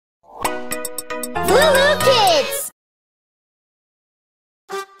LooLoo Kids!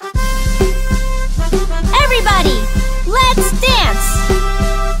 Everybody, let's dance!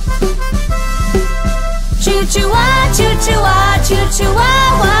 Choo-choo-wah, choo-choo-wah,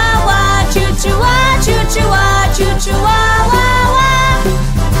 choo-choo-wah, wah, wah. Choo-choo-wah, choo-choo-wah, choo-choo-wah, wah, wah.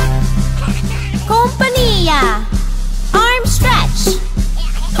 Compania, arm stretch.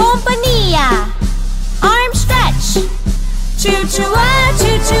 Compania, arm stretch. Choo-choo-wah,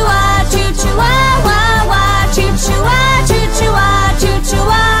 choo-choo-wah, choo-choo-wah, wah, wah. Choo-choo-wah, choo-choo-wah,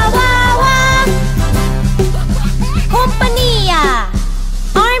 choo-choo-wah, wah, wah. Compania,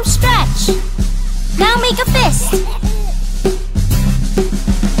 arm stretch. Now make a fist.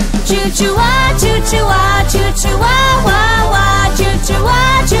 Choo-choo-wah, choo-choo-wah, choo-choo-wah, wah, wah.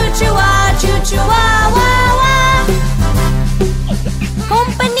 Choo-choo-wah, choo-choo-wah, choo-choo-wah, wah, wah.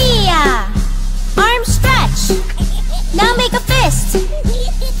 Compania, arm stretch. Now make a fist.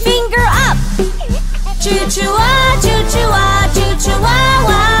 Finger up. Choo-choo-wah, choo-choo-wah, choo-choo-wah,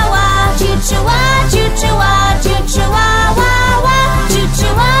 wah, wah. Choo-choo-wah, choo-choo-wah, choo-choo-wah, wah, wah.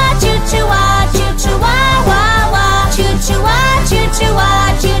 Choo-choo-wah, choo-choo-wah, choo-choo-wah, wah, wah. Choo-choo-wah, choo-choo-wah,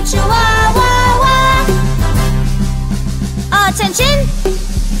 choo-choo-wah, wah, wah. Attention!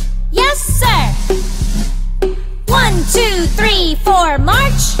 Yes, sir! 1, 2, 3, 4,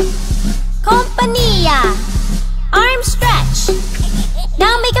 march! Compania, arm stretch.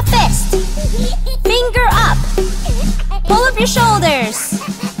 Now make a fist. Finger up. Pull up your shoulders.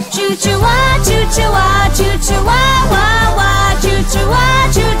 Choo-choo-wah, choo-choo-wah, choo-choo-wah, wah, wah.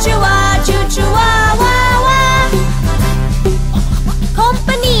 Choo-choo-wah, choo-choo-wah, choo-choo-wah, wah, wah.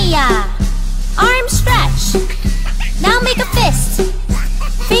 Compania, arm stretch. Now make a fist.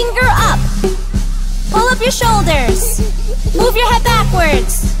 Finger up. Pull up your shoulders. Move your head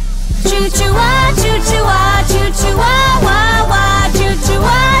backwards. Choo-choo-wah, choo-choo-wah, choo-choo-wah, wah, wah.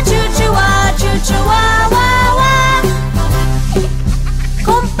 Choo-choo-wah, choo-choo-wah, choo-choo-wah, wah, wah.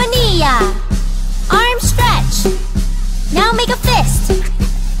 Compania, arm stretch. Now make a fist.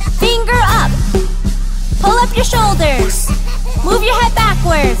 Finger up. Pull up your shoulders. Move your head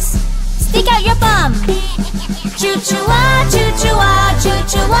backwards. Stick out your bum. Choo-choo-wah, choo-choo-wah,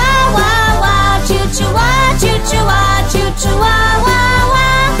 choo-choo-wah, wah, wah. Choo-choo-wah, choo-choo-wah, choo-choo-wah, wah, wah.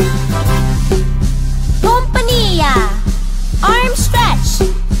 Compania, arm stretch.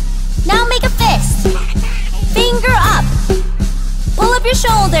 Now make a fist. Finger up. Pull up your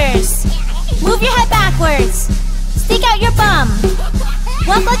shoulders. Move your head backwards. Stick out your bum.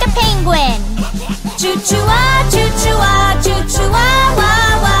 Walk like a penguin. Choo-choo-wah, choo-choo-wah, choo-choo-wah,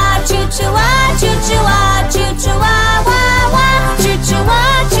 wah, wah. Choo-choo-wah, choo-choo-wah, choo-choo-wah, wah, wah.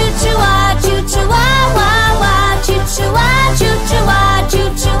 Choo-choo-wah, choo-choo-wah, choo-choo-wah, wah, wah. Choo-choo-wah, choo-choo-wah,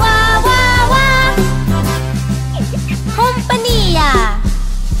 choo-choo-wah, wah, wah. Compania,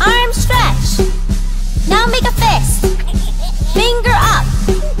 arm stretch. Now make a fist. Finger up.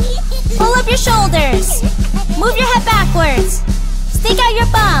 Pull up your shoulders. Move your head backwards. Stick out your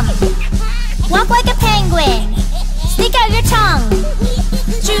bum. Walk like a penguin. Stick out your tongue.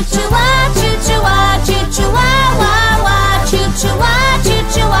 Choo-choo-wah, choo-choo-wah, choo-choo-wah, wah, wah. Choo-choo-wah,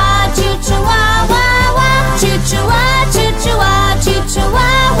 choo-choo-wah, choo-choo-wah, wah, wah. Choo-choo-wah, choo-choo-wah,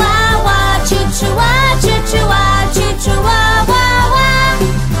 choo-choo-wah, wah, wah. Choo-choo-wah, choo-choo-wah, choo-choo-wah, wah, wah.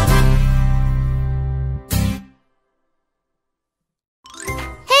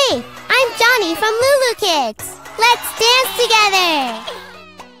 Hey, I'm Johnny from LooLoo Kids. Let's dance together.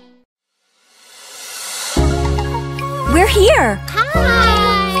 We're here.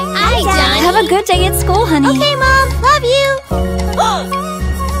 Hi, Johnny. Have a good day at school, honey. Okay, Mom. Love you. Oh!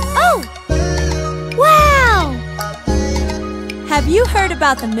 Wow! Have you heard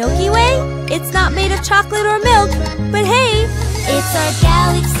about the Milky Way? It's not made of chocolate or milk, but hey, It's our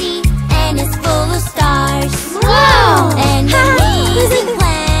galaxy, and it's full of stars. Wow! And amazing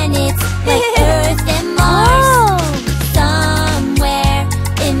planets like Earth and Mars. Somewhere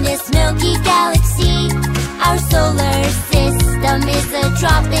in this Milky Galaxy, our solar system is a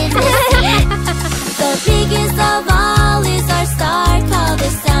drop in the sea. The biggest of all is our star called the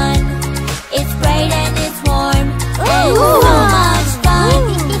Sun. It's bright and it's warm and so much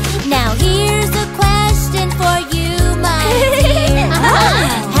fun. Now here's a question for you, my dear.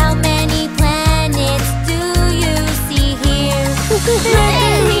 How many planets do you see here?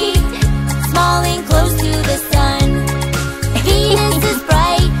 Mercury, small and close to the sun. Venus is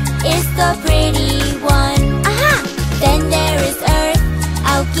bright, it's the pretty one. Then there is Earth,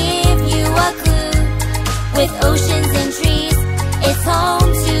 I'll give you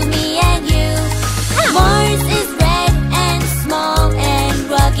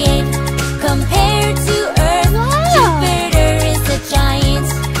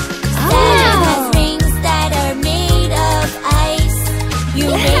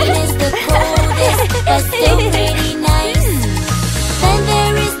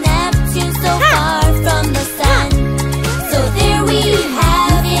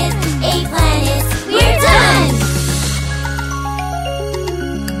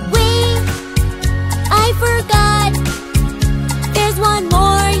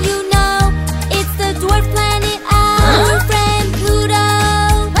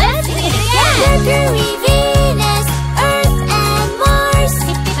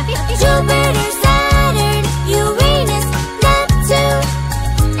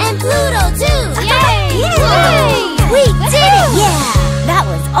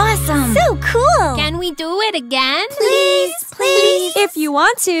we do it again? Please, please. If you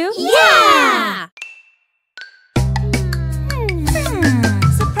want to. Yeah!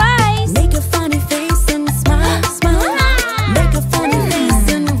 Surprise! Make a funny face and smile, smile. Make a funny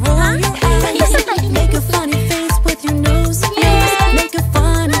face and roll your eyes. Make a funny face with your nose, nose. Make a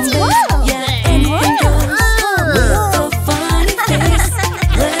funny face, yeah, anything goes. With a funny face,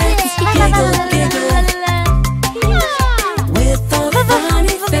 let's giggle, giggle. With a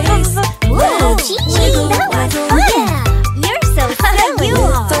funny face, let's wiggle, waggle. You're so silly. With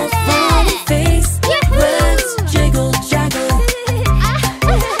a funny face, let's jiggle, jaggle.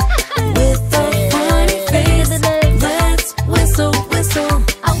 With a funny face, let's whistle, whistle.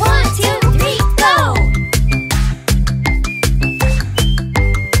 1, 2, 3, go!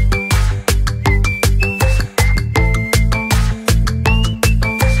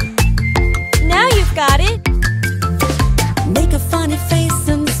 Now you've got it. Make a funny face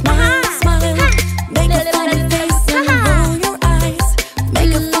and smile, smile. Make a funny face and roll your eyes.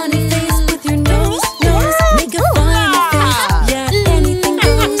 Make a funny face with your nose, nose. Make a funny face, yeah, anything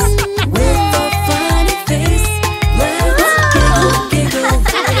goes. With a funny face, let's giggle, giggle.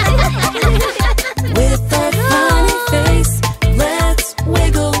 With a funny face, let's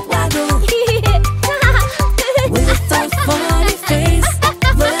wiggle, waggle. With a funny face,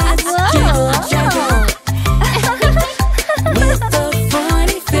 let's jiggle, jaggle. With a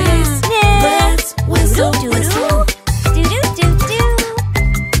funny face, let's whistle, whistle. Do-do-do-do.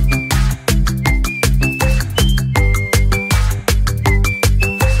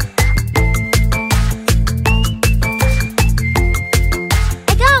 I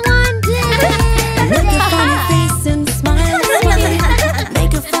got one. Make a funny face and smile, smile.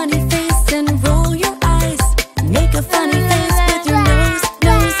 Make a funny face and roll your eyes. Make a funny face with your nose,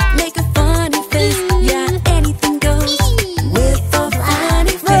 nose. Make a funny face, yeah, anything goes. With a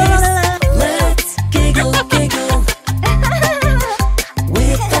funny face, let's giggle, giggle.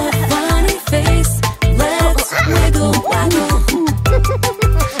 With a funny face, let's wiggle, waggle.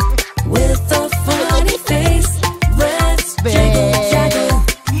 With a funny face, let's jiggle, jaggle.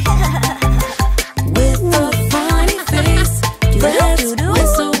 With a funny face, let's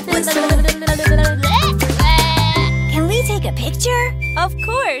whistle, whistle. Can we take a picture? Of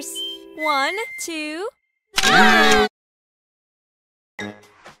course. 1, 2.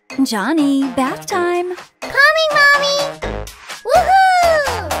 Johnny, bath time. Coming, Mommy!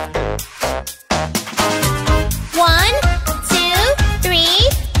 Woohoo! 1, 2, 3.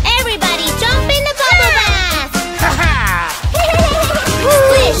 Everybody jump in the bubble bath!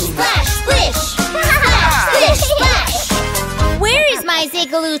 Splish, splash, splish! Splash, splish, splash! Where is my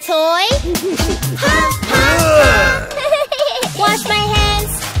Zigaloo toy? Ha, ha, ha! Wash my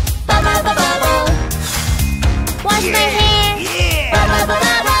hands! Bubble, bubble, bubble! Wash my hands! Bubble, bubble,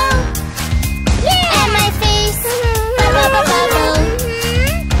 bubble! And my face! Bubble, bubble, bubble!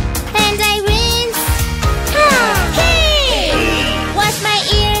 And I rinse! Hey! Wash my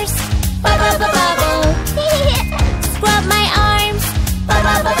ears! Bubble, bubble, bubble! Scrub my arms!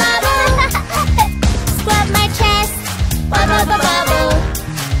 Bubble, bubble, bubble! Scrub my chest! Bubble, bubble, bubble!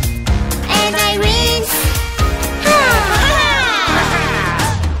 And I rinse!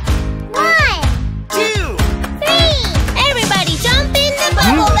 1, 2, 3. Everybody jump in the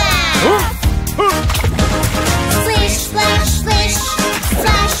bubble bath! Splish, splash, splish!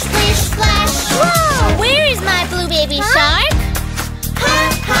 Splash, splish, splash! Whoa! Where is my blue baby shark? Ha,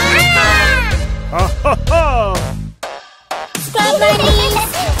 ha, ha! Scrub my knees!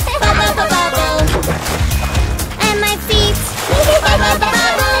 Bubble, bubble, bubble! And my feet! Bubble, bubble,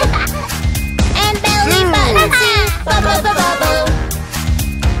 bubble! And belly button too! Bubble, bubble, bubble!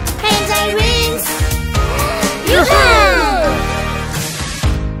 And I rinse! Yoo-hoo!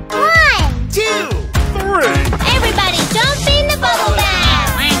 1, 2, 3. Everybody jump in the bubble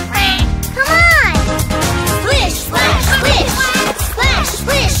bath! Come on! Splish, splash, splish! Splash,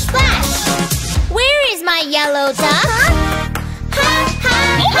 splish, splash! Where is my yellow duck? Ha, ha,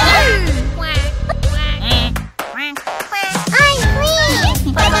 ha! I'm clean!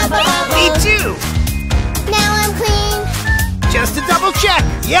 Bubble, bubble, bubble! Me too! Now I'm clean! Just to double check.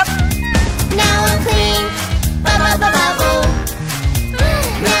 Yep. Now I'm clean! Bubble, bubble, bubble!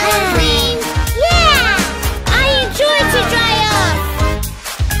 Now I'm clean! Yeah! I enjoy to dry off!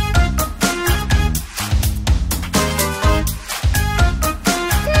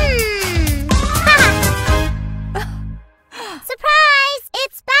 Surprise!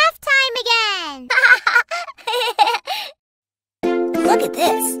 It's bath time again! Look at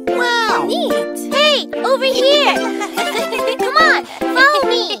this! Wow! Neat! Hey! Over here! Come on! Follow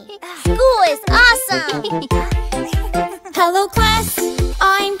me! School is awesome! Hello class,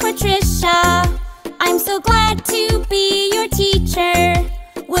 I'm Patricia. I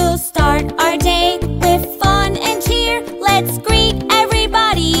our day with fun and cheer. Let's greet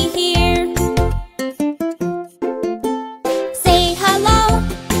everybody here. Say hello,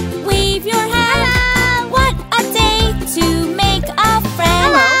 wave your hand. What a day to make a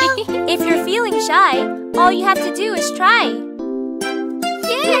friend. If you're feeling shy, all you have to do is try.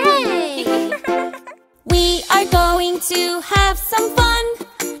 Yay! We are going to have some fun.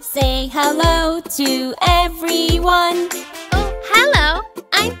 Say hello to everyone. Oh, hello.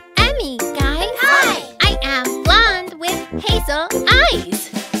 I'm Emmy, guys. Hi. I am blonde with hazel eyes.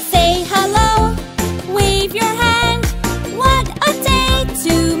 Say hello, wave your hand. What a day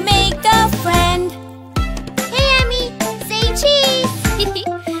to make a friend. Hey, Emmy, say cheese.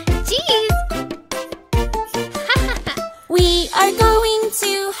 Cheese. We are going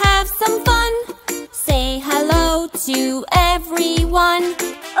to have some fun. Say hello to everyone.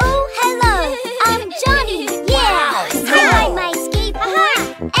 Oh, hello, I'm Johnny. Yeah, I ride my skateboard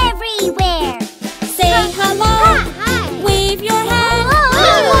everywhere. Say hello, wave your hand.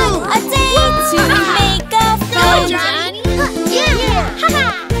 What a day to make a friend. Johnny. Yeah.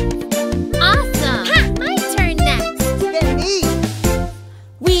 Awesome. My turn next. Then me.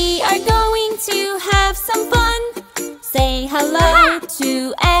 We are going to have some fun. Say hello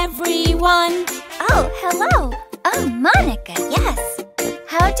to everyone. Oh, hello, I'm Monica, yes.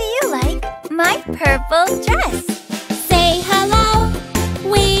 How do you like my purple dress? Say hello,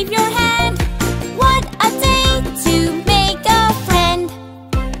 wave your hand. What a day to make a friend.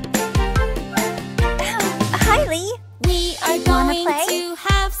 Hi, Lee. We are Wanna going play? to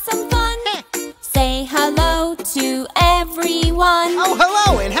have some fun. Say hello to everyone. Oh,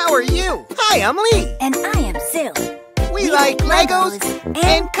 hello, and how are you? Hi, I'm Lee. And I am Sue. We like Legos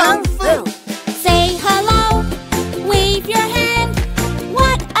and Kung Fu. Say hello, wave your hand.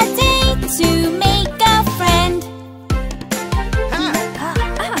 What a day to make a friend.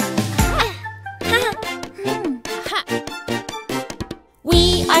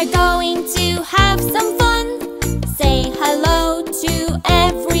 We are going to have some fun. Say hello to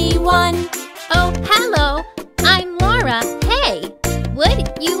everyone. Oh, hello. I'm Laura. Hey, would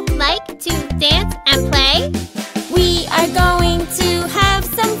you like to dance and play? We are going to have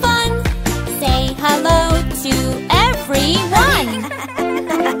some fun. Say hello to everyone.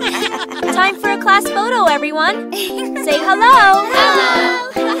 Time for a class photo, everyone. Say hello.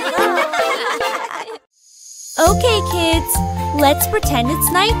 Okay, kids, let's pretend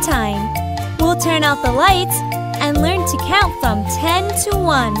it's nighttime. We'll turn out the lights and learn to count from 10 to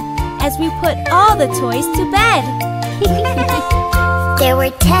 1 as we put all the toys to bed. There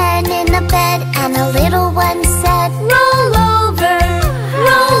were 10 in the bed and a little one said, roll over,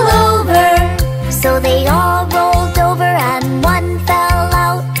 roll over. So they all rolled over and one fell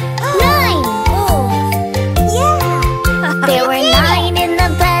out. 9! Oh, yeah! There were 9 in the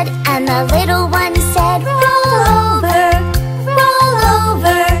bed and the little one said, roll over, roll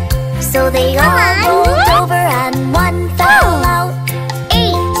over. So they all rolled over and one fell out.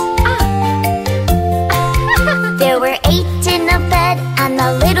 8! There were 8 in the bed and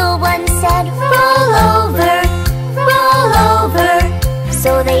the little one said, roll over, roll over.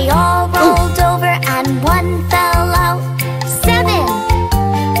 So they all rolled over and one fell out. 7!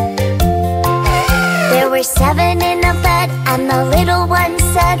 There were 7 in the bed and the little one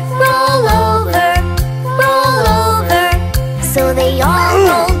said, roll over, roll over. So they all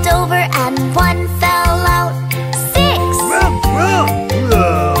rolled over and one fell out. 6!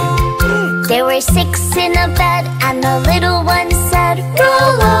 There were 6 in the bed and the little one said,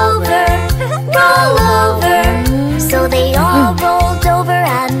 roll over, roll over. So they all rolled over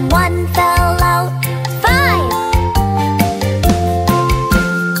and one fell out.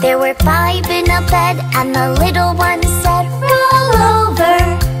 5! There were 5 in the bed and the little one said, roll over,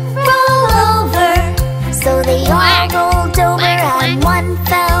 roll over. So they all rolled over and one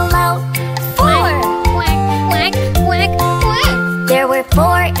fell out. 4! Quack, quack, quack. There were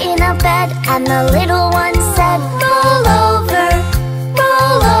 4 in a bed and the little one said, roll over,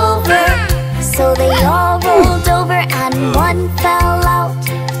 roll over. So they all rolled over and one fell out.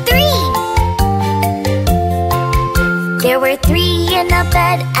 3! There were 3 in a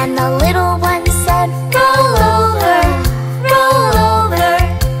bed and the little one said, roll over, roll over.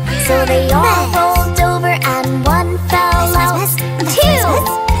 So they all rolled over and one fell out. 2!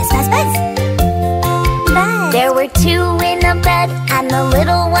 There were 2 in a bed and the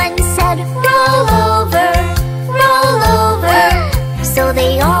little one said, roll over, roll over. So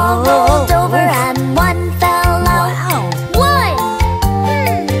they all rolled over and one fell out.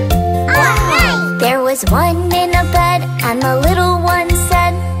 1! There was 1 in a bed and the little one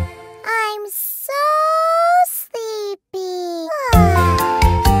said, I'm so sleepy.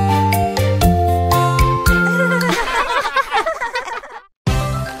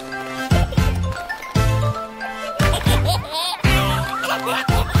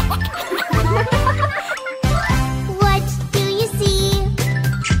 What do you see?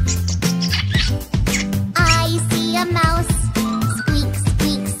 I see a mouse. Squeak,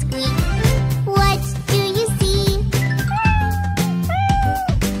 squeak, squeak. What do you see?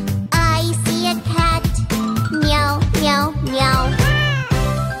 I see a cat. Meow, meow, meow.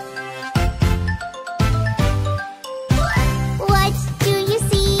 What do you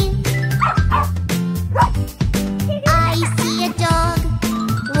see? I see a dog.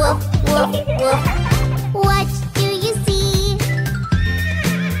 Woof, woof, woof. What do you see?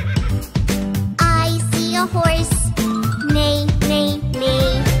 I see a horse. Neigh, neigh,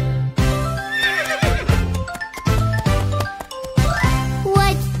 neigh.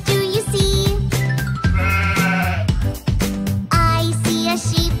 What do you see? I see a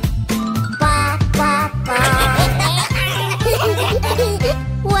sheep. Ba, ba, ba.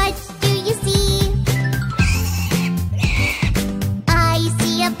 What do you see? I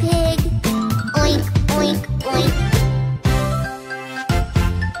see a pig. Oink, oink, oink.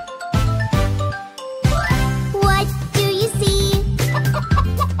 What do you see?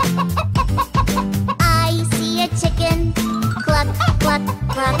 I see a chicken. Cluck, cluck,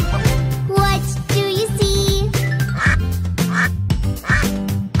 cluck. What do you see?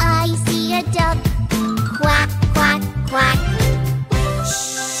 I see a duck. Quack, quack, quack.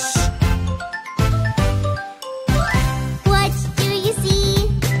 What do you see?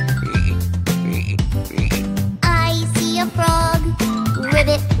 I see a frog.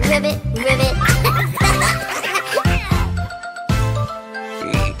 Ribbit, ribbit, ribbit.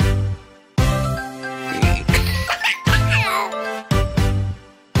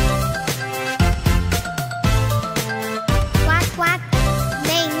 Quack, quack.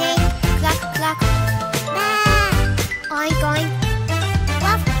 Neigh, neigh. Cluck, cluck. Oink, oink.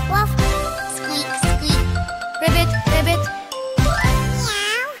 Woof, woof. Squeak, squeak. Ribbit, ribbit.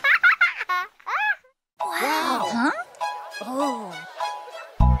 Wow. Huh? Oh.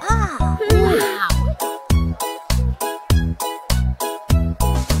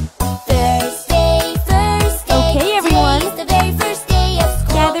 Thursday, Thursday. Okay, everyone. Today is the very first day of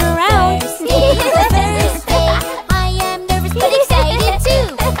school. Gather around. Thursday, Thursday. I am nervous but excited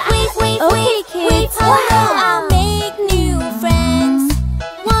too. Wait, wait, Okay, wait. Wait, kids. hello. I'll make new friends.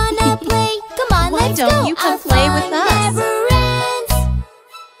 Wanna play? Come on, Why let's don't go. you come Our play with fun us? never ends.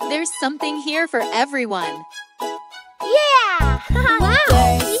 There's something here for everyone. Yeah! Wow!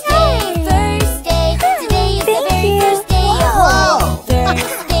 Thursday, Thursday. Today is the very first day of Wow. school.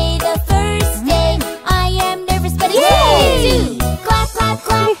 Thursday, the first day. I am nervous but excited too. Clap, clap,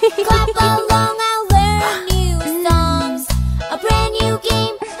 clap, clap along. I'll learn new songs. A brand new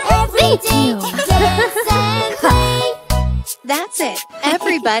game every day. Dance and play. That's it,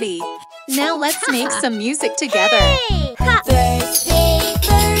 everybody. Now let's make some music together. Hey! Ha! Thursday,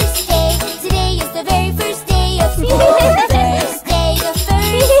 Thursday. Today is the very first day of school. Thursday, the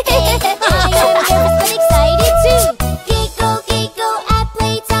first day. I am nervous but excited too. Giggle, giggle at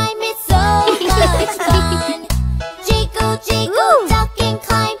playtime. It's so much fun. Jiggle, jiggle, duck and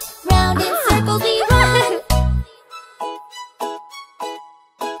climb. Round in circles we run.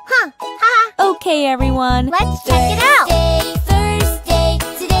 Huh! Ha! Okay, everyone. Let's check it out! Thursday, Thursday.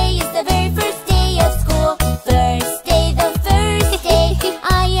 Today is the very first day of school. Thursday, the first day.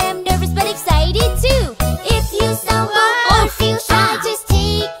 I am nervous but excited too. If you stumble or feel shy, just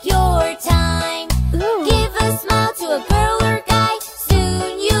take your time. Give a smile to a girl or guy.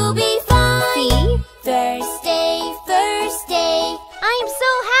 Soon you'll be fine. See? Thursday, Thursday. I am so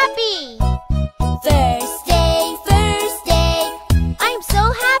happy! Thursday, Thursday. I'm so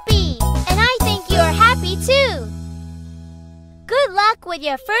happy! And I think you're happy too! Good luck with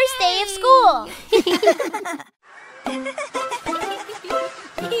your first day of school!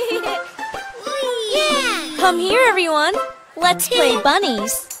 Yeah! Come here, everyone. Let's play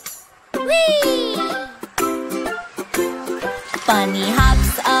bunnies. Whee! Bunny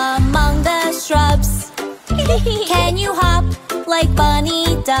hops among the shrubs. Can you hop like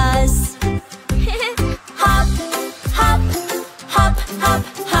Bunny does? Hop, hop, hop, hop,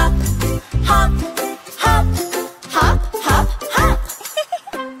 hop. Hop, hop, hop, hop, hop.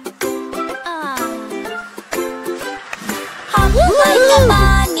 Hop like a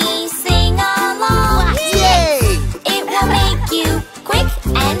bunny, sing along. Yay! It will make you quick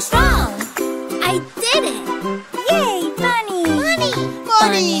and strong. I did it! Yay, Bunny! Bunny!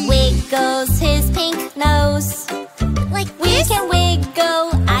 Bunny wiggles his pink nose. Like We this? can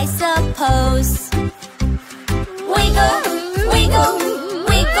wiggle, I suppose. Wiggle, wiggle,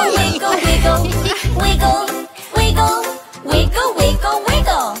 wiggle, wiggle, wiggle. Wiggle, wiggle, wiggle, wiggle,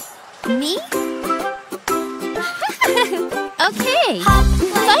 wiggle. Me? Okay! Hop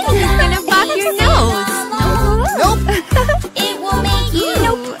like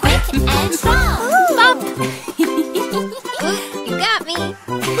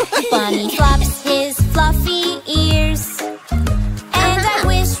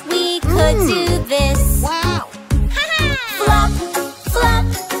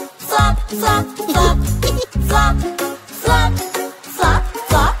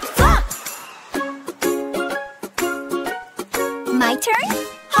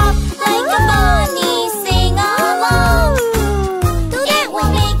Hop like a bunny, sing along. It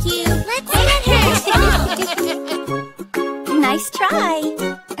will make you Nice try.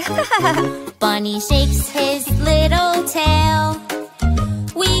 Bunny shakes his little tail.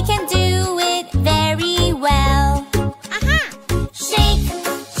 We can do it very well. Shake,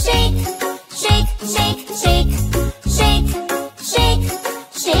 shake, shake, shake, shake, shake, shake,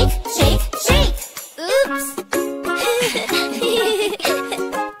 shake, shake, shake. Oops.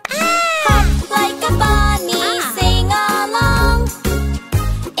 Hop like a bunny, sing along.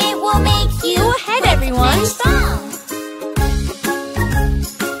 It will make you Go ahead, everyone. strong.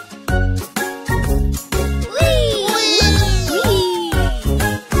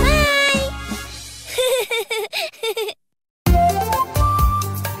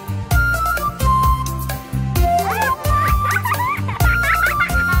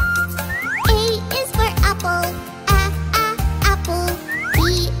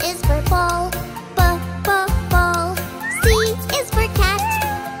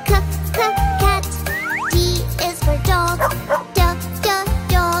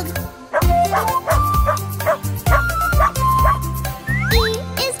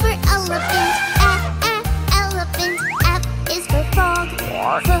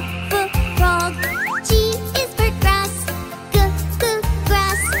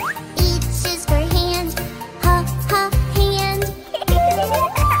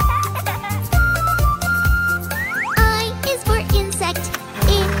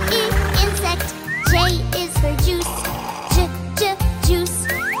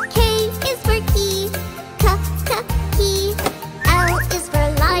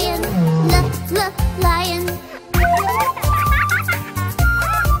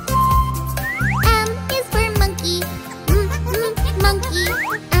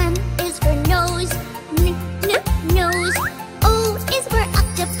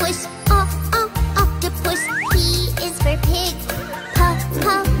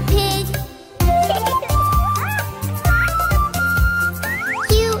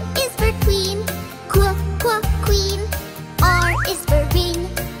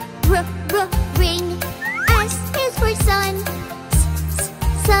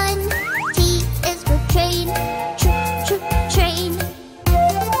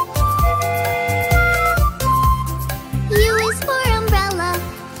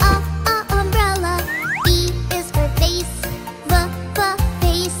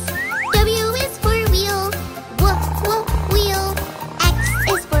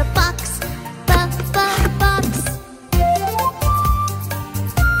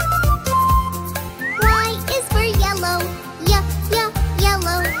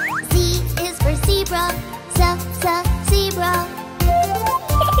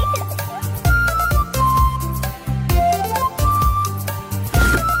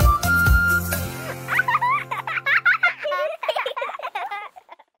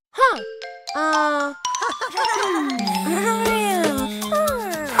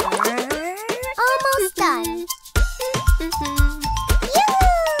 Almost done.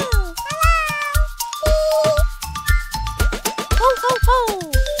 Ho, ho, ho!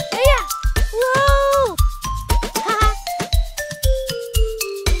 Yeah! Whoa!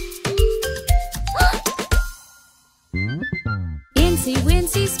 Incy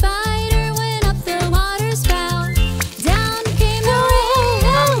Wincy Spider went up the water spout. Down came the rain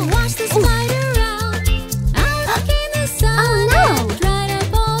and washed the spider out. Out came the sun and dried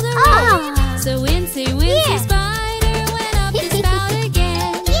up all the rain. So Incy Wincy Spider went up the spout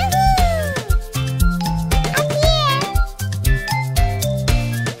again. Up here.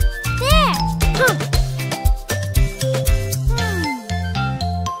 There.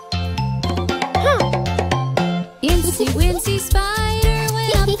 Incy Wincy Spider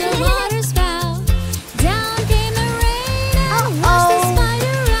went up the water spout. Down came the rain and washed the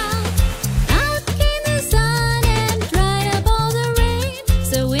spider out. Out came the sun and dried up all the rain.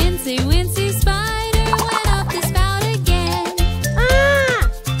 So Wincy Wincy Spider went up the spout again.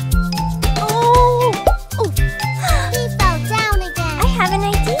 Oh! He fell down again. I have an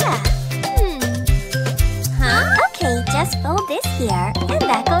idea. Okay, just fold this here, and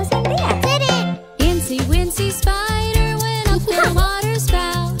that goes in there. Did it? Incy Wincy Spider went up the water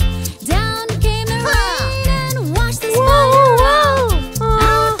spout. Down came the rain and washed the spider out.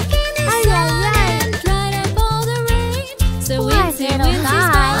 Out came the sun and dried up all the rain. So Wincy Wincy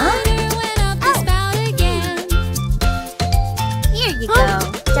Spider went up the spout again. Here you go.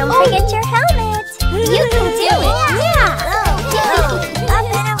 Don't forget your helmet. You can do it. Yeah. Up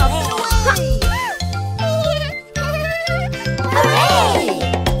and away. Hooray!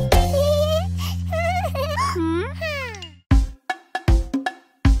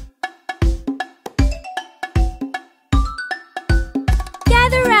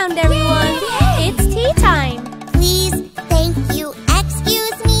 Gather around, everyone. It's tea time. Please, thank you,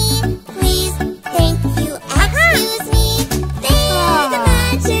 excuse me. Please, thank you, excuse me. They're the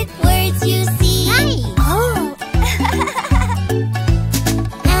magic words you see. Oh.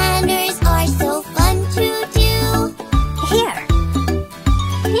 Manners are so fun to do. Here.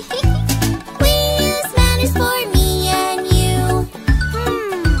 We use manners for me and you.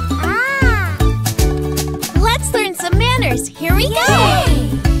 Let's learn some manners. Here we go.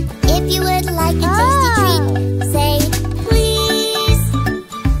 If you would like a tasty treat, say please.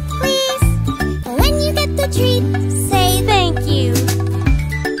 Please. When you get the treat, say Thank you.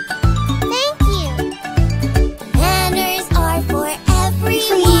 thank you. Manners are for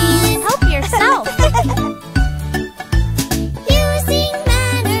everyone. Help yourself. Using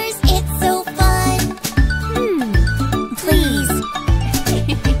manners, it's so fun. Please.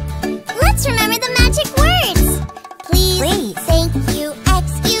 Let's remember the magic words. Please, thank you,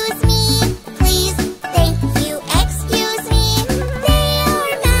 excuse me. Please, thank you, excuse me. They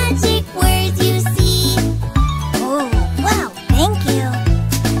are magic words you see. Oh, wow. Thank you.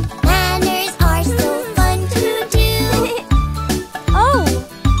 Manners are so fun to do. Oh,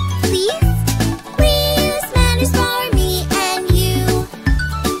 Please, we use manners for me and you.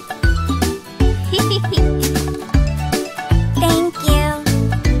 Thank you.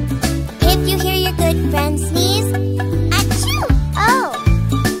 If you hear your good friend sneeze, achoo! Oh!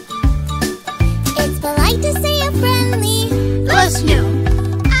 It's polite to say a friendly Bless you.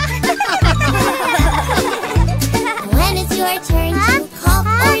 when it's your turn to cough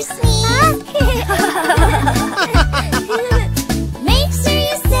or sneeze. Make sure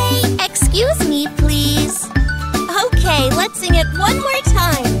you say, excuse me, please. Okay, let's sing it one more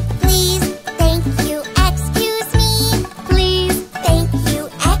time. Please, thank you, excuse me. Please, thank you,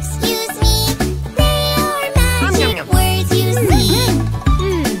 excuse me. They are magic words you see.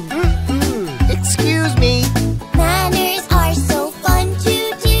 Excuse me. Manners are so fun to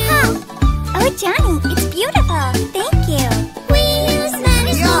do. Oh, Johnny, it's beautiful. Thank you. We use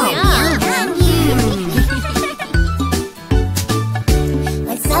manners for me and you.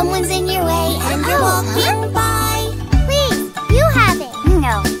 When someone's in your way and you're walking by, please, you have it.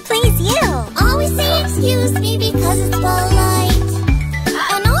 No, please you. Always say excuse me because it's polite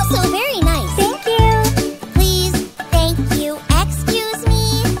and also very nice. Thank you. Please, thank you, excuse me.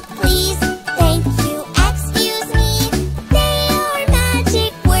 Please, thank you, excuse me. They are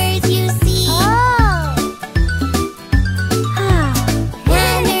magic words you see.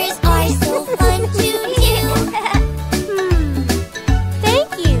 Manners are so fun to do. thank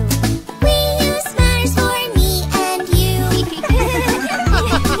you. We use manners for me and you.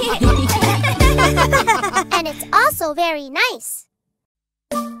 And it's also very nice.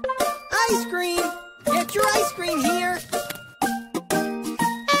 Ice cream. Get your ice cream here.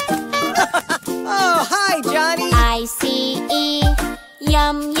 Oh, hi, Johnny. I-C-E,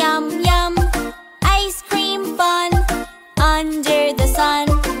 yum, yum, yum. Ice cream fun under the sun.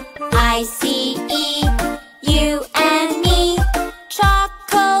 I-C-E, you and me.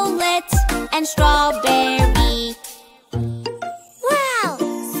 Chocolate and strawberry. Wow,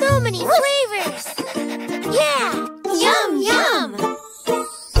 so many flavors. Yeah, yum, yum.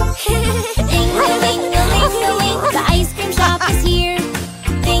 Ding-a-ling-a-ling-a-ling, the ice cream shop is here.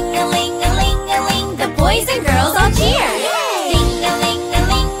 Ding-a-ling-a-ling-a-ling, the boys and girls all cheer.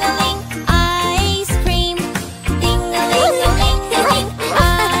 Ding-a-ling-a-ling-a-ling, ice cream. Ding-a-ling-a-ling-a-ling,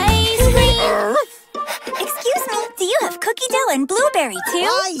 ice cream. Excuse me, do you have cookie dough and blueberry too?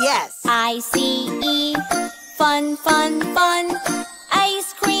 Ah, yes. I-C-E, fun, fun, fun.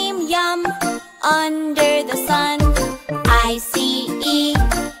 Ice cream, yum, under the sun. I-C-E,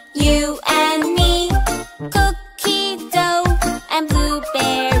 you and me. Cookie dough and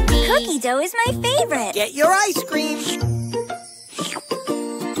blueberry. Cookie dough is my favorite. Get your ice cream.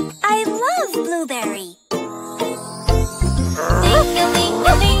 I love blueberry.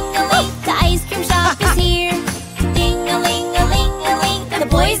 Ding-a-ling-a-ling-a-ling, the ice cream shop is here. Ding-a-ling-a-ling-a-ling, the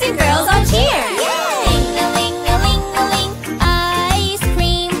boys and girls all cheer. Ding-a-ling-a-ling-a-ling, ice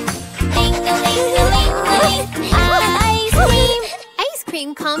cream. Ding-a-ling-a-ling-a-ling, ice cream. Ice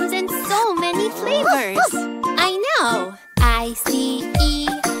cream comes in so many flavors. I know. I-C-E,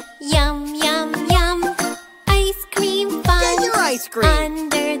 yum, yum, yum. Ice cream fun Get your ice cream.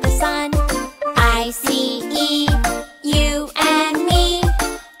 under the sun. I-C-E, you and me.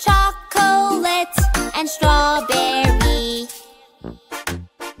 Chocolate and strawberry.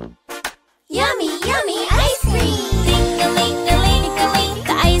 Yummy, yummy ice cream. Ding-a-ling-a-ling-a-ling,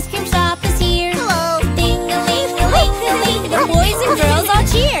 the ice cream shop is here. Hello. Ding-a-ling-a-ling-a-ling, the boys and girls all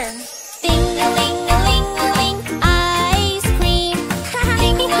cheer. Ding-a-ling-a-ling-a-ling, ice cream.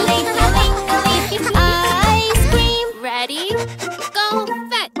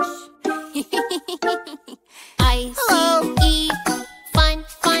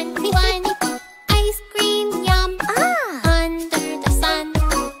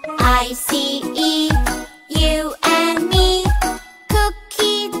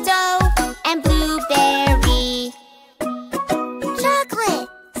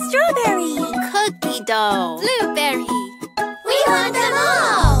 cookie dough. Blueberry. We want them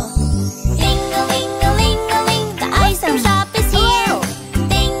all! Ding-a-ling-a-ling-a-ling, the ice cream shop is here.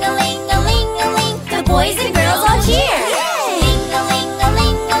 Ding-a-ling-a-ling-a-ling, the boys and girls all cheer.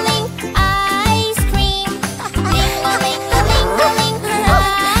 Ding-a-ling-a-ling-a-ling, ice cream. Ding-a-ling-a-ling-a-ling,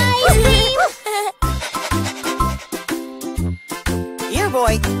 ice cream. Here,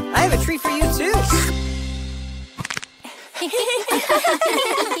 boy, I have a treat for you too.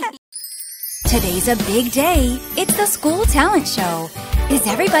 Today's a big day. It's the school talent show. Is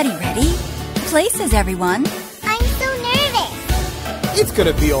everybody ready? Places, everyone. I'm so nervous. It's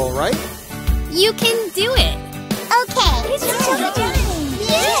gonna be all right. You can do it. Okay.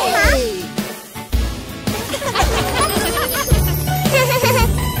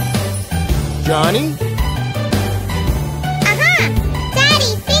 Johnny?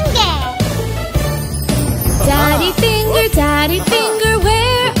 Daddy Finger. Daddy finger, daddy finger,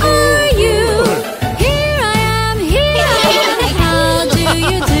 where are you? Here I am, how do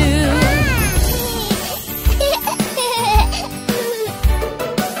you do?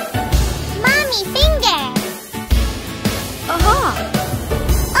 Mommy Finger. Aha!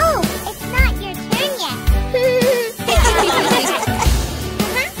 Oh, it's not your turn yet.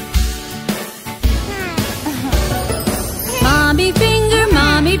 Mommy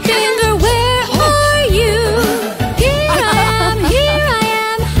finger, where are you? Here I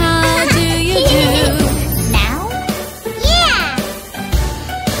am, how do you do? Now? Yeah.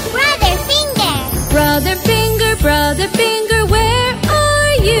 Brother Finger. Brother finger, where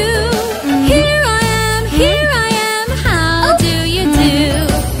are you? Here I am, how do you do?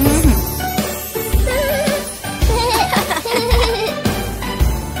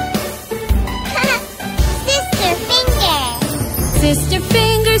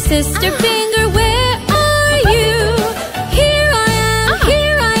 Sister finger, where are you? Here I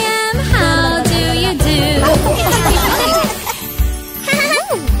am, how do you do?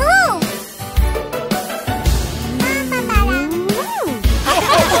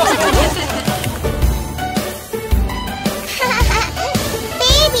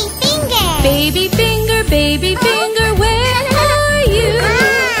 Baby finger, where are you?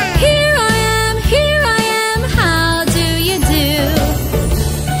 Here I am, how do you do?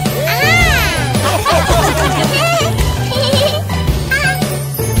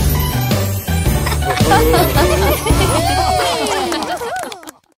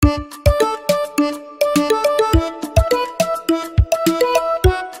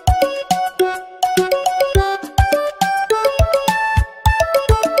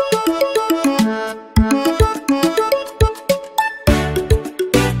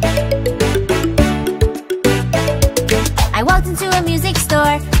 I walked into a music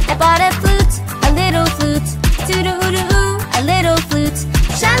store. I bought a flute, a little flute. Toot-a-oo-a-oo, a little flute.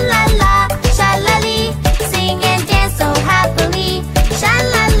 Sha-la-la, sha-la-lee, sing and dance so happily.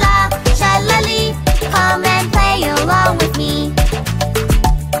 Sha-la-la, sha-la-lee, come and play along with me.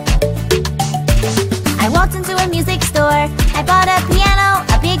 I walked into a music store. I bought a piano,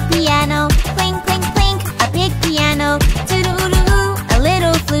 a big piano. Clink, clink, clink, a big piano. Toot-a-oo-a-oo, a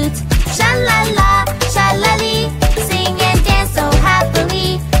little flute. Sha-la-la, sha-la-lee, sing and dance so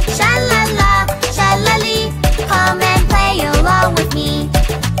happily. Sha-la-la, sha-la-lee, come and play along with me.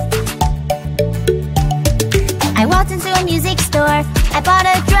 I walked into a music store. I bought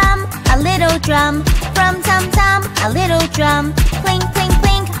a drum, a little drum. From tum-tum, a little drum. Clink, clink,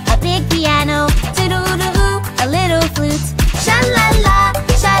 clink, a big piano. Toot-a-oo-a-oo, a little flute. Sha-la-la,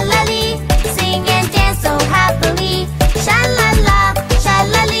 sha-la-lee, sing and dance so happily. Sha-la-la,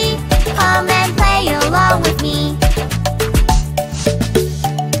 sha-la-lee, come and play along with me.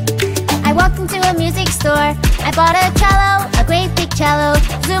 I walked into a music store. I bought a cello, a great big cello.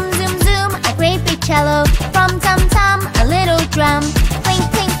 Zoom, zoom, zoom, a great big cello. From tum-tum, a little drum. Clink,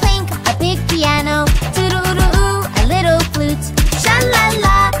 clink, clink, a big piano. Toot-a-oo-a-oo, a little flute.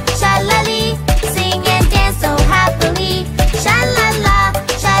 Sha-la-la, sha-la-lee, sing and dance so happily. Sha-la-la,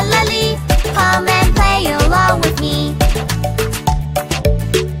 sha-la-lee, come and play along with me.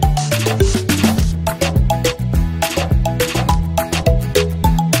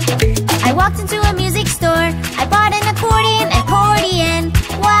 I walked into a music store. I bought an accordion, accordion.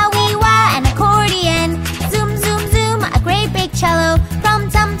 Wah-wee-wah, an accordion. Zoom, zoom, zoom, a great big cello.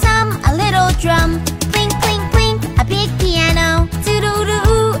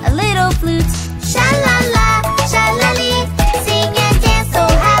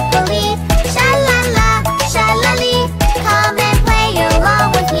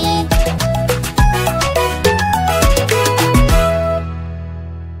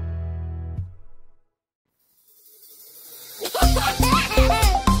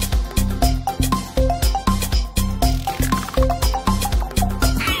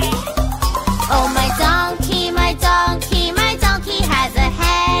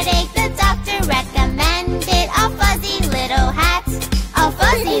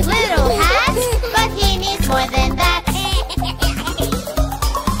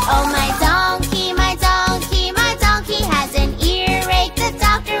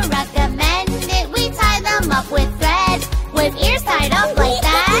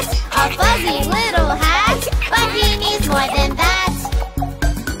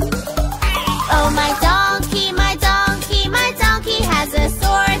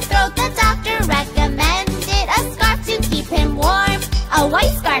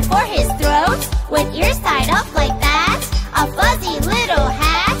 scarf for his throat, with ears tied up like that. A fuzzy little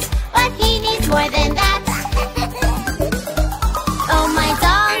hat, but he needs more than that. Oh, my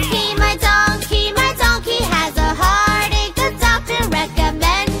donkey, my donkey, my donkey has a heartache. The doctor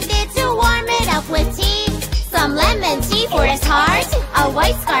recommended to warm it up with tea. Some lemon tea for his heart, a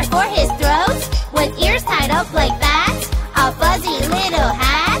white scarf for his throat, with ears tied up like that. A fuzzy little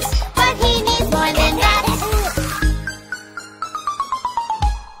hat, but he needs more than that.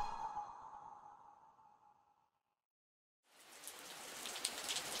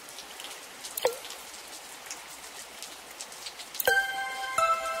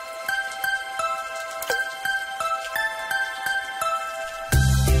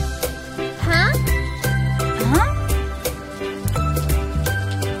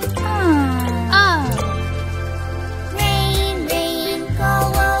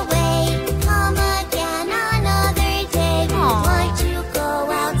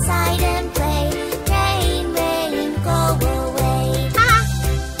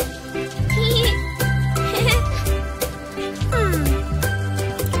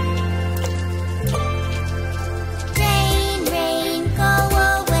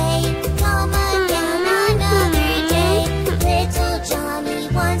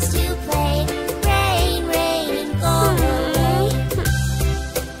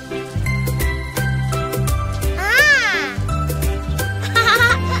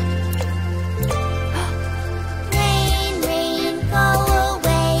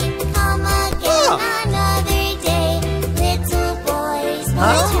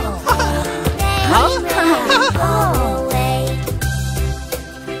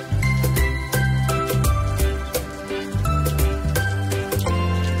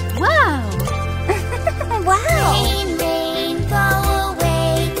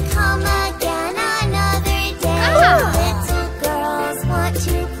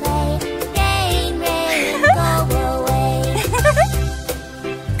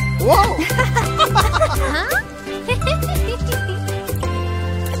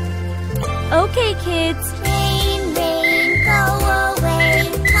 Okay, kids. Rain, rain, go away.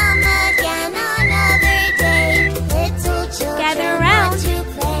 Come again another day. Little children Gather around. want to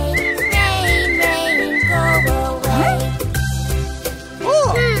play. Rain, rain, go away.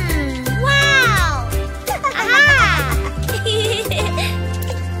 Wow! Aha!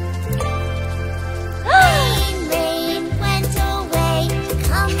 Rain, rain, went away.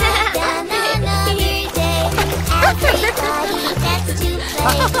 Come again another day. Everybody gets to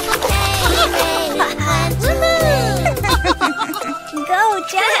play. Go,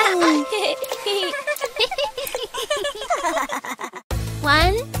 Jack!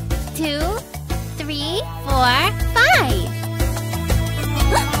 1, 2, 3, 4, 5.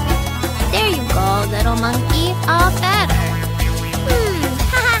 There you go, little monkey, all better.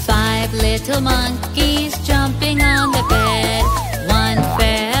 5 little monkeys jumping on the bed. One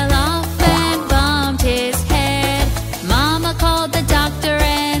fell off and bumped his head. Mama called the doctor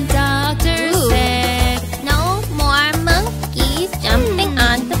and doctor said, No more monkeys jumping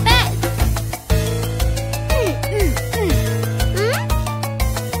on the bed.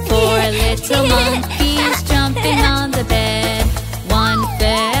 4 little monkeys jumping on the bed. One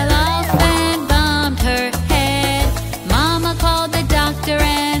fell off and bumped her head. Mama called the doctor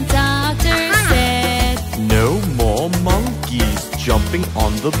and doctor said, No more monkeys jumping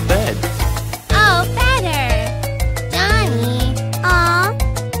on the bed. Oh, better. Johnny. Aw.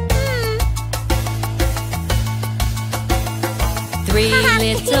 3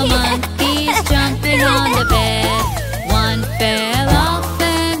 little monkeys jumping on the bed. One fell off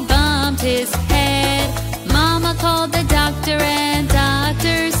and bumped his head. Mama called the doctor and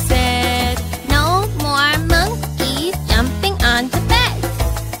doctor said, No more monkeys jumping on the bed.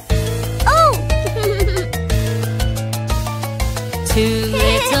 Oh! 2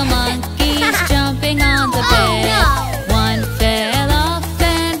 little monkeys jumping on the bed. One fell off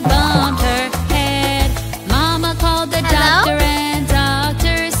and bumped her head. Mama called the doctor and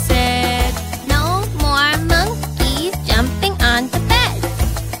doctor said, No more monkeys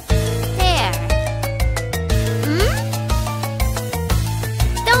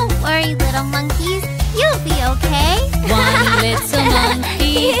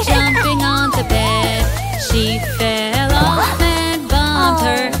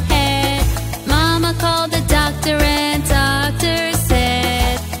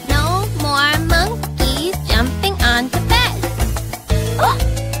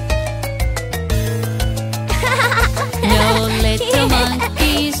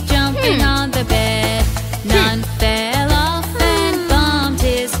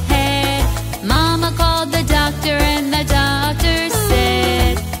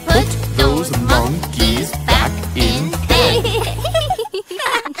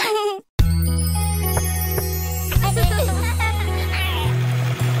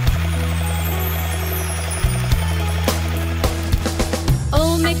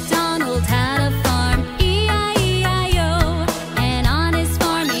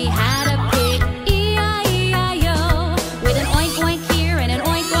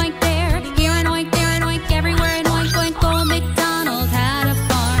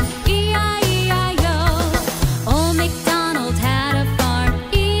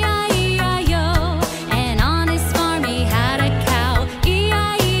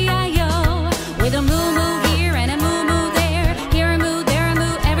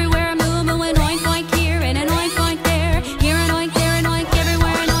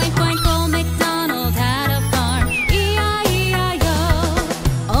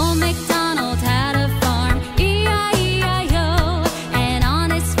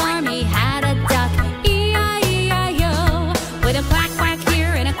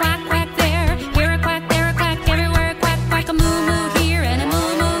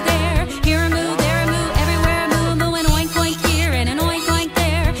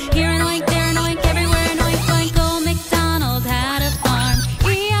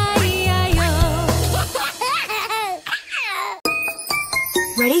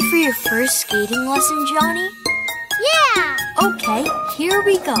skating lesson, Johnny? Yeah! Okay, here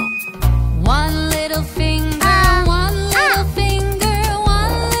we go. One little finger, one little finger,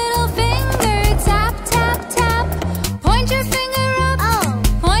 one little finger. Tap, tap, tap. Point your finger up,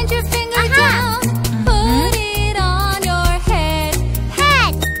 point your finger down. Put it on your head.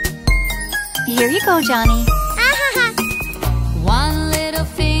 Head! Here you go, Johnny. One little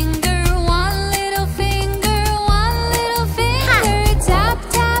finger, one little finger, one little finger. Tap,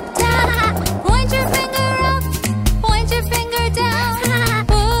 tap, tap. Point your finger up, point your finger down.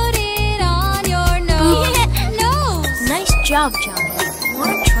 Put it on your nose. Nose. Nice job, Johnny.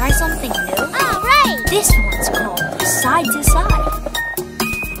 Want to try something new? All right! This one's called side to side.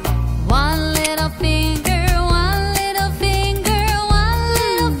 One little finger, one little finger, one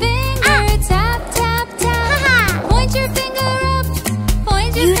little finger. Tap, tap, tap. Point your finger up,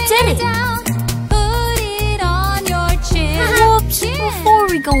 point your You did finger it. down. Put it on your chin. Whoops, Chin. before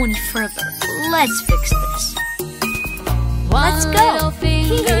we go any further, let's fix this. Let's go. One little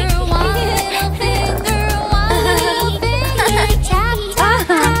finger, one little finger, one little finger. Tap, tap,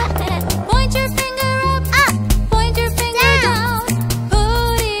 tap. Point your finger up, point your finger down.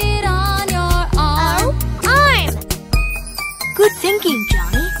 Put it on your arm. Arm! Good thinking,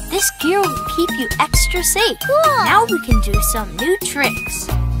 Johnny. This gear will keep you extra safe. Cool. Now we can do some new tricks.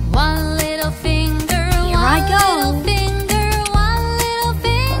 One little finger, Here I one go. little finger, one little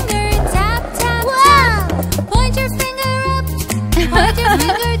finger. Tap, tap, Whoa! tap. Point your finger up, point your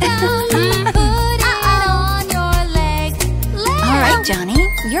finger down. Put it on your leg. Leg. All right, Johnny,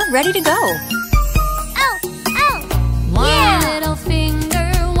 you're ready to go. One little finger,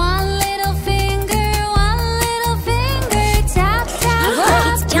 one little finger, one little finger. Tap, tap, Look, tap.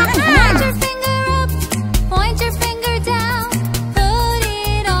 it's Johnny. Point your finger up, point your finger down. Put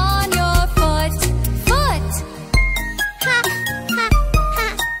it on your foot. Foot.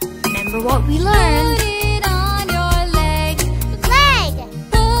 Remember what we learned. Put it on your leg. Leg!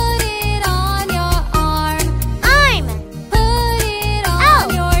 Put it on your arm. Arm! Put it on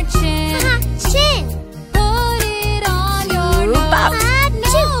your chin. Chin! Put it on your nose.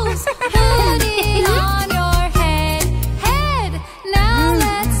 Put it on your head. Head. Now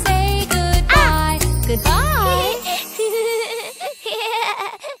let's say goodbye. Goodbye.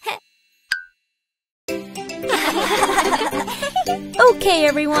 Okay,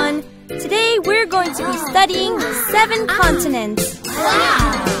 everyone. Today we're going to be studying the 7 continents.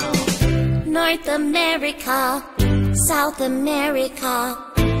 North America, South America,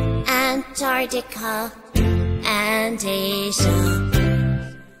 Antarctica, and Asia.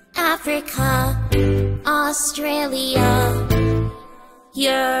 Africa, Australia,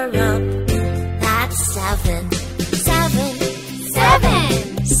 Europe. That's 7.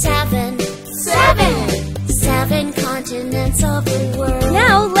 7 continents of the world.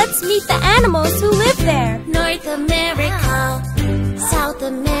 Now let's meet the animals who live there. North America, South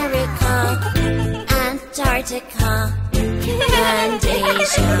America, Antarctica, and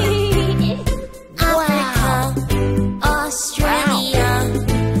Asia. Africa, Australia,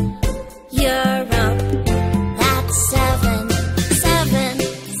 Europe. That's 7.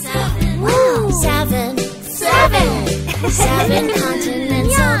 7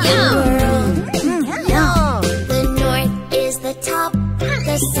 continents of the world. The north is the top,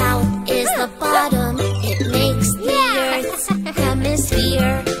 the south is the bottom. It makes the Earth's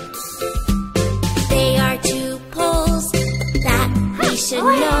hemisphere. They are 2 poles that we should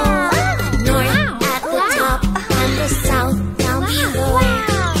know. North at the top and the south down below.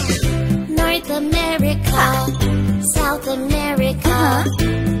 North America, South America,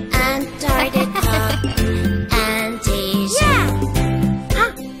 Antarctica, and Asia.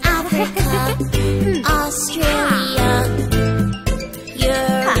 Africa, Australia,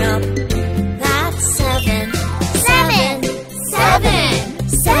 Europe. That's 7.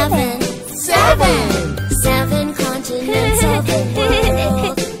 7 continents of the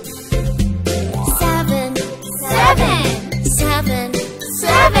world.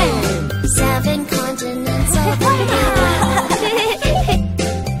 7 continents of the world.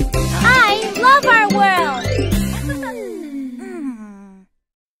 I love our world!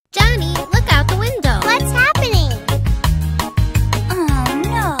 Johnny, look out the window. What's happening? Oh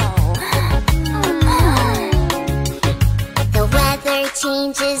no. The weather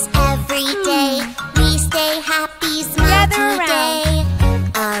changes every day. We stay happy, smile Gather today.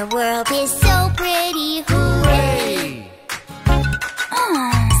 Our world is so pretty, hooray!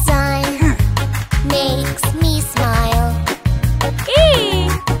 Sun makes me smile.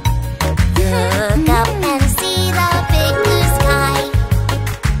 Look up and see the big blue sky.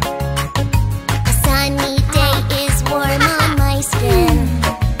 A sunny day is warm on my skin.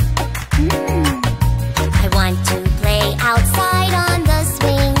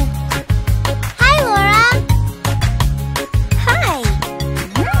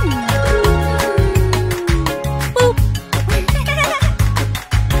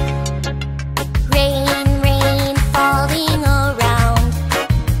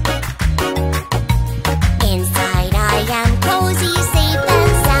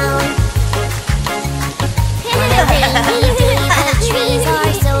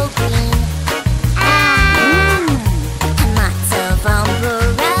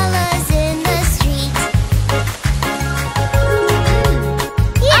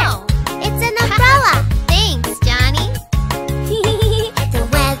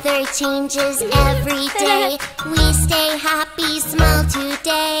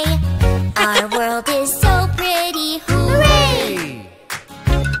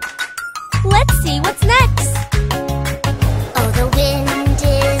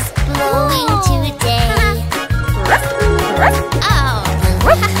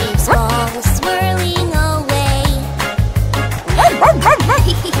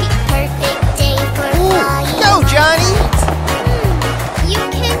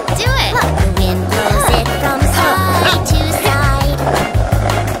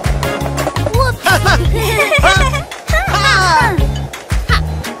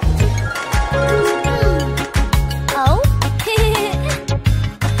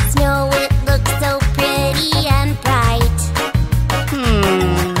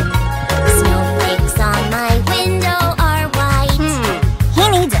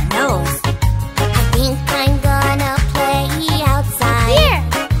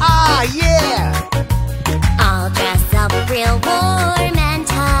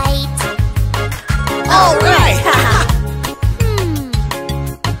 All right!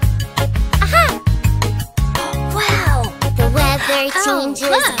 Wow! The weather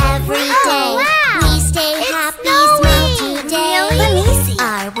changes every day. We stay happy, smile today.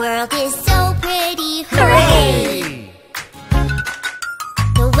 Our world is so pretty. Hooray!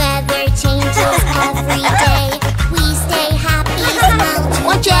 The weather changes every day. We stay happy, smile today.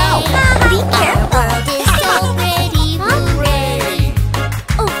 Watch out! Be careful. Our world is so pretty. Hooray!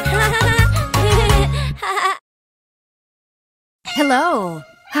 Hello.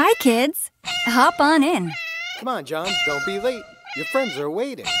 Hi, kids. Hop on in. Come on, John, don't be late. Your friends are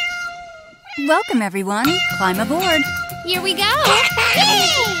waiting. Welcome, everyone. Climb aboard. Here we go!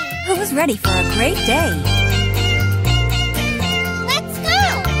 Who's ready for a great day? Let's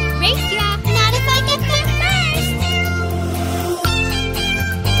go! Race ya! Not if I get there first!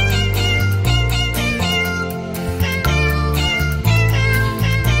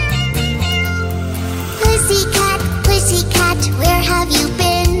 Pussycat, pussycat, where have you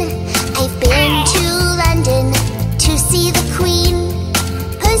been? I've been to London to see the Queen.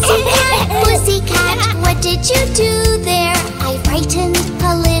 Pussycat, pussycat, what did you do there? I frightened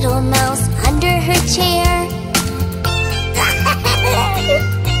a little mouse under her chair.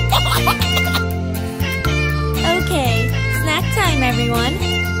 Okay, snack time, everyone.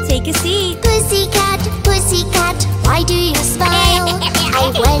 Take a seat. Pussycat, pussycat, why do you smile?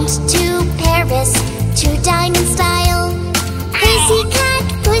 I went to Paris to dine in style. Pussycat,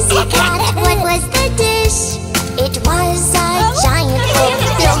 pussycat, what was the dish? It was a giant bowl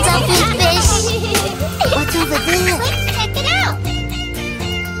filled up with fish. What's over there? Let's check it out!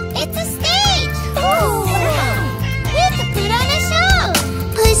 It's a stage! Ooh. We could put on a show!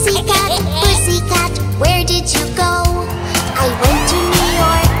 Pussycat, pussycat, where did you go? I went to New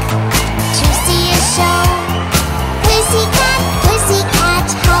York to see a show. Pussycat, pussycat,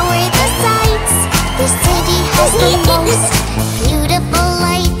 how are the sights? The city has the most beautiful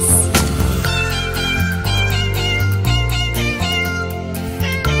lights.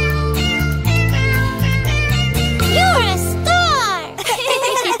 You're a star!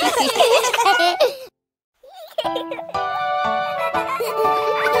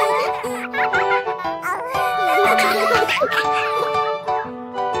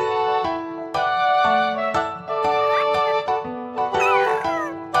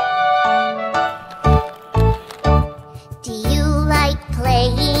 Do you like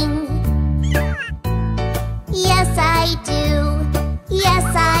playing? Yes, I do. Yes,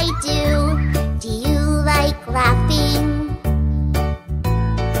 I do. Do you like laughing?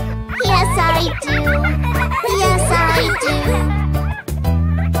 Yes, I do. Yes, I do.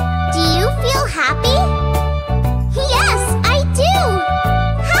 Do you feel happy? Yes, I do.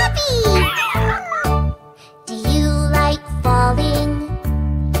 Happy! Do you like falling?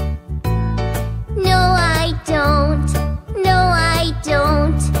 No, I don't. No, I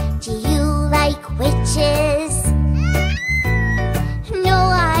don't. Do you like witches? No,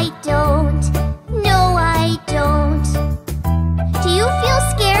 I don't. No, I don't. Do you feel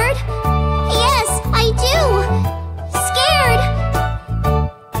scared? Yes, I do. Scared.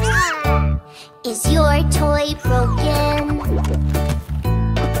 Is your toy broken?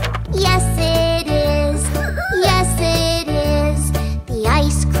 Yes, it is. Yes, it is. The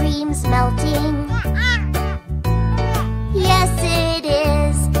ice cream's melting. Yes, it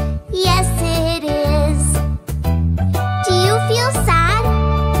is. Yes, it is. Do you feel sad?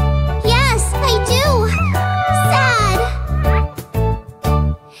 Yes, I do. Sad.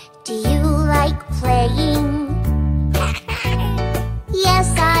 Do you like playing? Yes,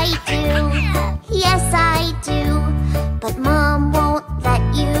 I do. Yes, I do. But Mom won't let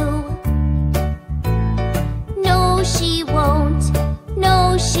you. No, she won't.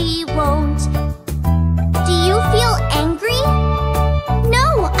 No, she won't. Do you feel angry? No,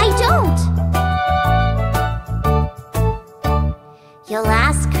 I don't. You'll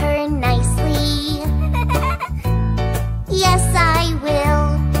ask her nicely. Yes, I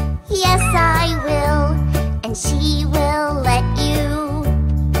will. Yes, I will. And she will let you.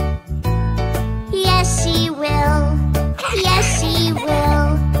 Yes, she will. Yes, she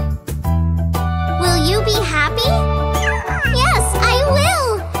will. Will you be happy? Yes, I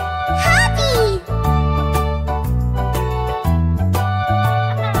will. Happy!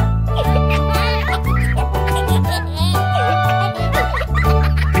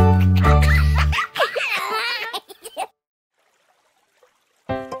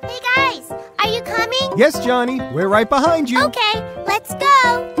 Hey guys, are you coming? Yes, Johnny, we're right behind you. Okay, let's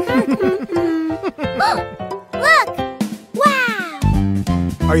go! Oh, look!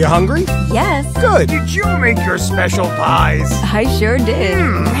 Wow! Are you hungry? Yes, Good. Did you make your special pies? I sure did.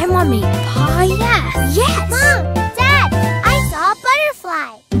 Grandma made pie? Yes!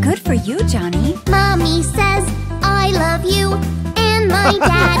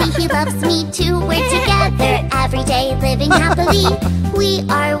 Daddy, he loves me too. We're together every day, living happily. We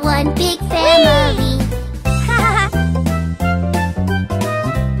are one big family.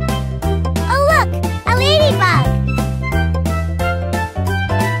 Oh look, a ladybug.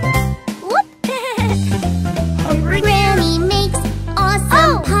 Whoop. Granny makes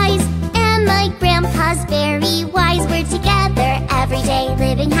awesome pies, and my grandpa's very wise. We're together every day,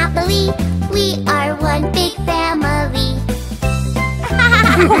 living happily. We are one big family.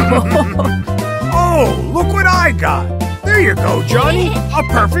 Oh, look what I got! There you go, Johnny. A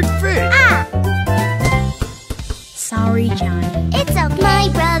perfect fit. Sorry, Johnny. It's okay. My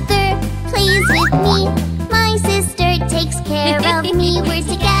brother plays with me. My sister takes care of me. We're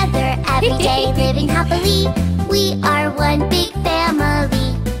together every day, living happily. We are one big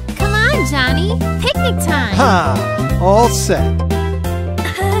family. Come on, Johnny. Picnic time. Ha! All set.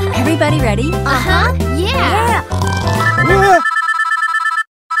 Everybody ready? Uh-huh. Yeah.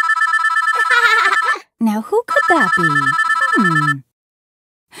 Now, who could that be?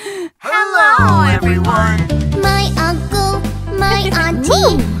 Hello, everyone. My uncle, my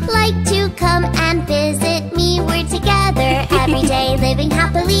auntie like to come and visit me. We're together every day, living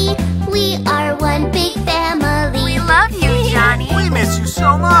happily. We are one big family. We love you, Johnny. We miss you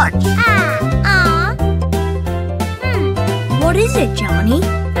so much. Aw. What is it, Johnny?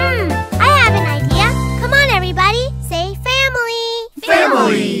 I have an idea. Come on, everybody. Say family.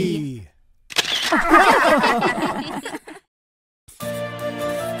 Family.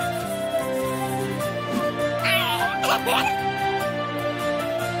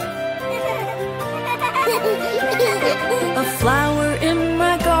 A flower in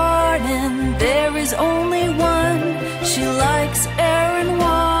my garden, there is only one. She likes air and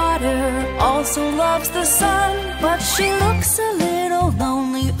water, also loves the sun. But she looks a little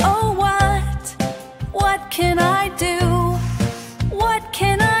lonely, oh what can I do?